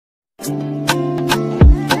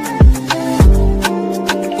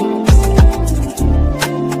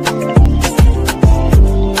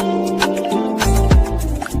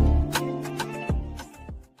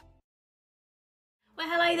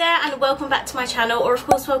Welcome back to my channel, or of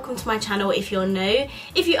course welcome to my channel if you're new.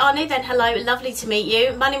 If you are new, then hello, lovely to meet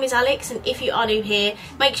you. My name is Alex, and if you are new here,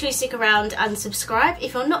 make sure you stick around and subscribe.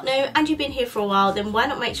 If you're not new and you've been here for a while, then why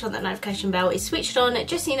not make sure that notification bell is switched on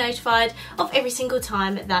just so you're notified of every single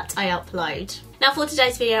time that I upload. Now for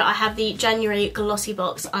today's video, I have the January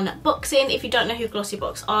Glossybox unboxing. If you don't know who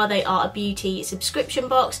Glossybox are, they are a beauty subscription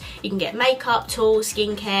box. You can get makeup, tools,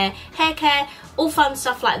 skincare, hair care, all fun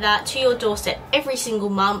stuff like that to your doorstep every single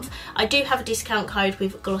month. I do have a discount code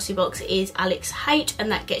with Glossybox, it is AlexH,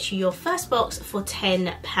 and that gets you your first box for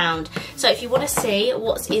 £10. So if you want to see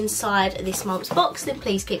what's inside this month's box, then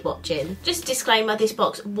please keep watching. Just a disclaimer, this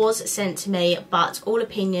box was sent to me, but all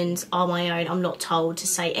opinions are my own. I'm not told to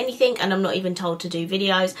say anything, and I'm not even told to do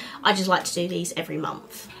videos. I just like to do these every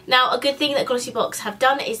month. Now, a good thing that Glossybox have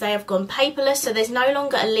done is they have gone paperless, so there's no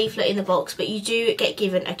longer a leaflet in the box, but you do get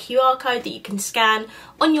given a QR code that you can scan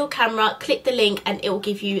on your camera, click the link, and it will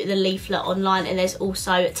give you the leaflet online, and there's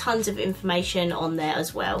also tons of information on there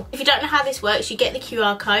as well. If you don't know how this works, you get the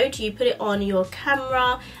QR code, you put it on your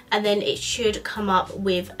camera, and then it should come up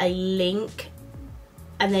with a link,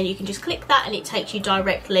 and then you can just click that and it takes you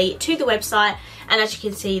directly to the website, and as you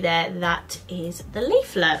can see there, that is the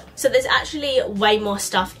leaflet. So there's actually way more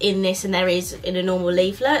stuff in this than there is in a normal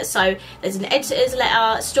leaflet. So there's an editor's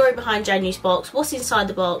letter, story behind January's box, what's inside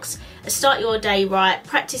the box, a start your day right,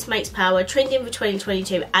 practice makes power, trending for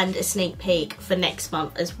 2022, and a sneak peek for next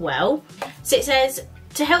month as well. So it says,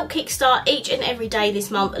 to help kickstart each and every day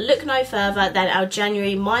this month, look no further than our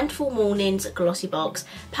January Mindful Mornings Glossybox,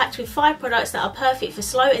 packed with 5 products that are perfect for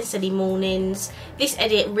slow and steady mornings. This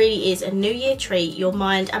edit really is a New Year treat your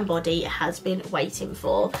mind and body has been waiting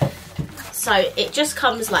for. So it just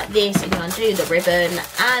comes like this, and you undo the ribbon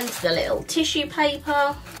and the little tissue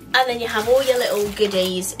paper, and then you have all your little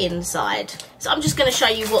goodies inside. So I'm just going to show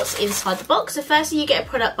you what's inside the box. So firstly, you get a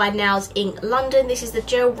product by Nails Inc. London. This is the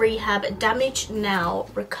Gel Rehab Damage Nail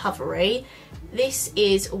Recovery. This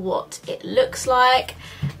is what it looks like,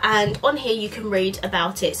 and on here you can read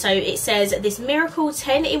about it. So it says, this miracle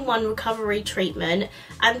 10-in-1 recovery treatment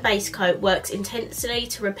and base coat works intensely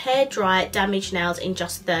to repair dry, damaged nails in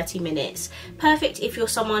just 30 minutes. Perfect if you're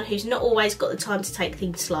someone who's not always got the time to take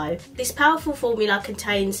things slow. This powerful formula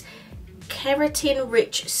contains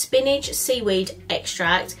keratin-rich spinach seaweed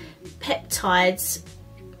extract, peptides,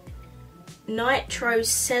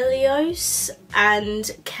 nitrocellulose,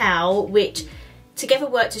 and cal, which together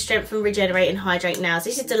work to strengthen, regenerate and hydrate nails.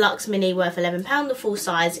 This is deluxe mini, worth £11. The full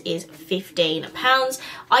size is £15.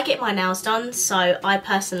 I get my nails done, so I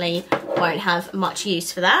personally won't have much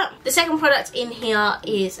use for that. The second product in here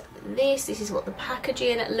is this. This is what the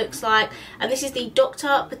packaging looks like, and this is the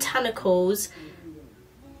Dr. Botanicals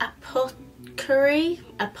Apothecary,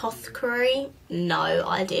 no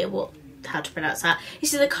idea how to pronounce that.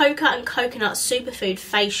 This is the Coca and Coconut Superfood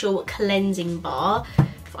Facial Cleansing Bar.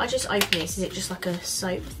 If I just open this, is it just like a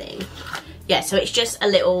soap thing? Yeah, so it's just a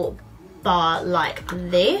little bar like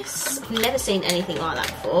this. I've never seen anything like that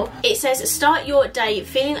before. It says, start your day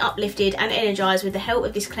feeling uplifted and energized with the help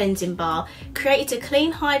of this cleansing bar, created to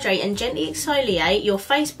clean, hydrate and gently exfoliate your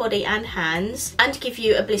face, body and hands, and give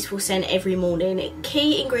you a blissful scent every morning.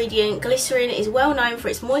 Key ingredient, glycerin, is well known for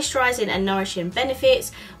its moisturizing and nourishing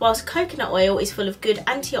benefits, whilst coconut oil is full of good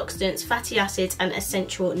antioxidants, fatty acids and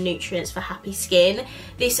essential nutrients for happy skin.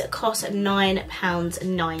 This costs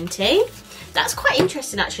 £9.90. That's quite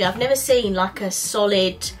interesting actually. I've never seen like a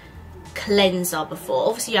solid cleanser before.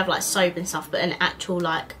 Obviously you have like soap and stuff, but an actual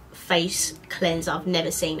like face cleanser, I've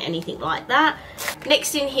never seen anything like that.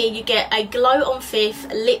 Next in here you get a Glow on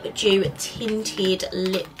Fifth Lip Dew Tinted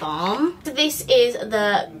Lip Balm. So this is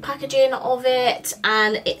the packaging of it,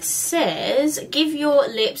 and it says, give your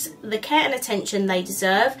lips the care and attention they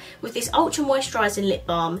deserve with this ultra moisturising lip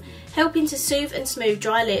balm, helping to soothe and smooth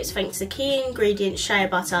dry lips thanks to key ingredient shea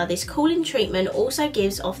butter. This cooling treatment also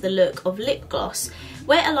gives off the look of lip gloss.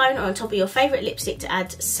 Wear alone or on top of your favourite lipstick to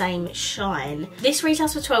add same shine. This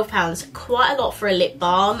retails for £12, quite a lot for a lip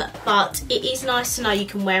balm, but it is nice to know you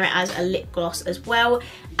can wear it as a lip gloss as well,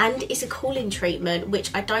 and it's a cooling treatment, which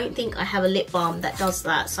I don't think I have a lip balm that does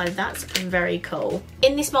that, so that's very cool.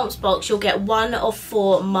 In this month's box you'll get one of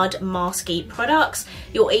 4 mud masky products.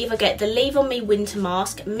 You'll either get the Leave On Me Winter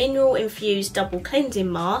Mask, Mineral Infused Double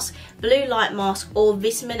Cleansing Mask, Blue Light Mask, or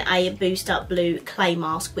Vitamin A Boost Up Blue Clay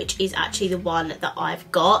Mask, which is actually the one that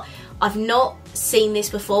I've got. I've not seen this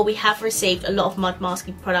before. We have received a lot of mud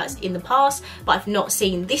masking products in the past, but I've not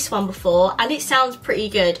seen this one before, and it sounds pretty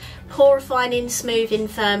good. Pore refining, smoothing,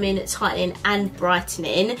 firming, tightening and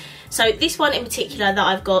brightening. So this one in particular that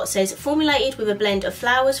I've got says formulated with a blend of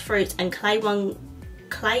flowers, fruits and grade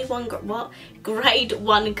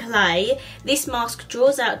 1 clay. This mask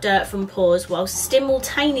draws out dirt from pores while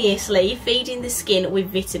simultaneously feeding the skin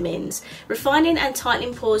with vitamins. Refining and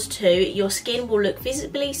tightening pores too, your skin will look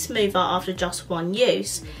visibly smoother after just one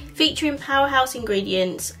use. Featuring powerhouse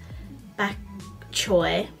ingredients bok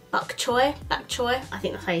choy, I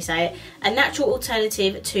think that's how you say it, a natural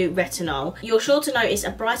alternative to retinol. You're sure to notice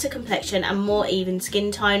a brighter complexion and more even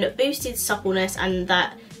skin tone, boosted suppleness, and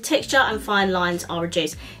that texture and fine lines are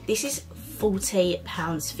reduced. This is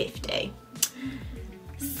 £40.50.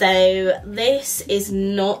 So this is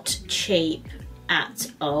not cheap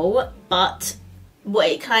at all, but what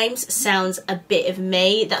it claims sounds a bit of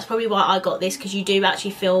me. That's probably why I got this, because you do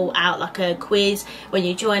actually fill out like a quiz when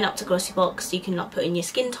you join up to Glossybox. You can like put in your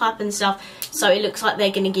skin type and stuff, so it looks like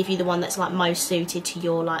they're going to give you the one that's like most suited to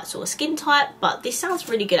your like sort of skin type. But this sounds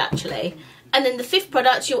really good actually. And then the 5th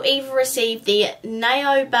product, you'll either receive the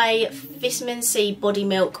Naobe Vitamin C Body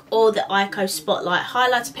Milk or the Ico Spotlight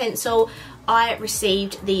Highlighter Pencil. I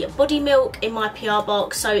received the Body Milk in my PR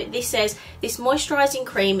box. So this says, this moisturising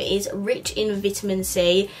cream is rich in vitamin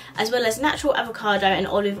C, as well as natural avocado and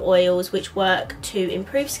olive oils, which work to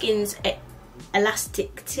improve skin's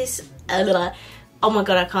elasticity. Oh my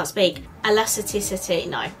god, I can't speak. Elasticity,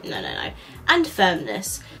 no. And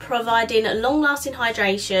firmness. Providing long-lasting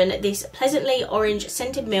hydration, this pleasantly orange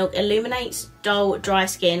scented milk illuminates dull, dry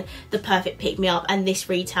skin, the perfect pick-me-up, and this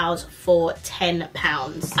retails for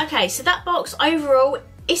 £10. Okay, so that box overall,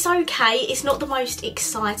 it's okay. It's not the most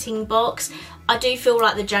exciting box. I do feel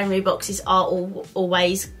like the January boxes are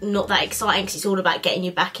always not that exciting, because it's all about getting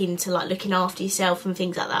you back into like looking after yourself and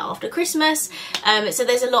things like that after Christmas. So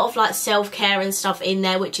there's a lot of like self-care and stuff in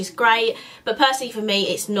there, which is great. But personally for me,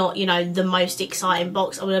 it's not, you know, the most exciting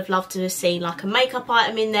box. I would have loved to have seen like a makeup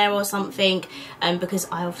item in there or something, because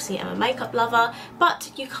I obviously am a makeup lover,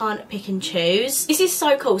 but you can't pick and choose. This is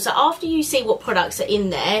so cool. So after you see what products are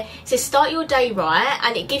in there, it says start your day right,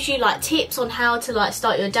 and it gives you like tips on how to like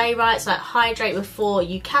start your day right. It's like hydrate before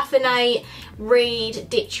you caffeinate, read,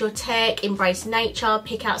 ditch your tech, embrace nature,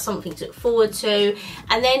 pick out something to look forward to,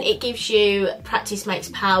 and then it gives you practice makes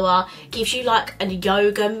power, gives you like a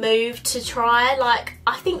yoga move to try. Like,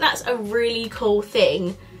 I think that's a really cool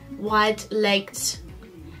thing. Wide-legged,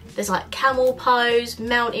 there's like camel pose,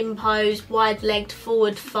 mountain pose, wide-legged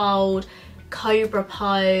forward fold, cobra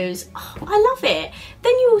pose. Oh, I love it.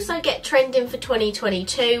 Then you also get trending for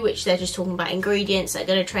 2022, which they're just talking about ingredients that are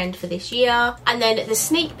going to trend for this year. And then the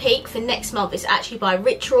sneak peek for next month is actually by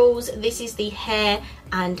Rituals. This is the hair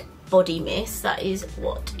and body mist. That is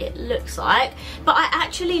what it looks like. But I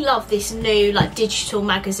actually love this new like digital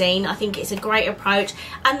magazine. I think it's a great approach,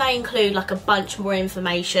 and they include like a bunch more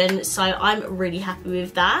information, so I'm really happy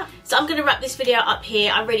with that. So I'm going to wrap this video up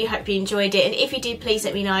here. I really hope you enjoyed it, and if you did, please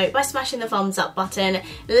let me know by smashing the thumbs up button.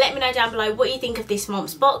 Let me know down below what you think of this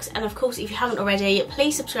month's box, and of course if you haven't already,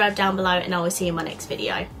 please subscribe down below, and I will see you in my next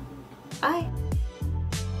video. Bye.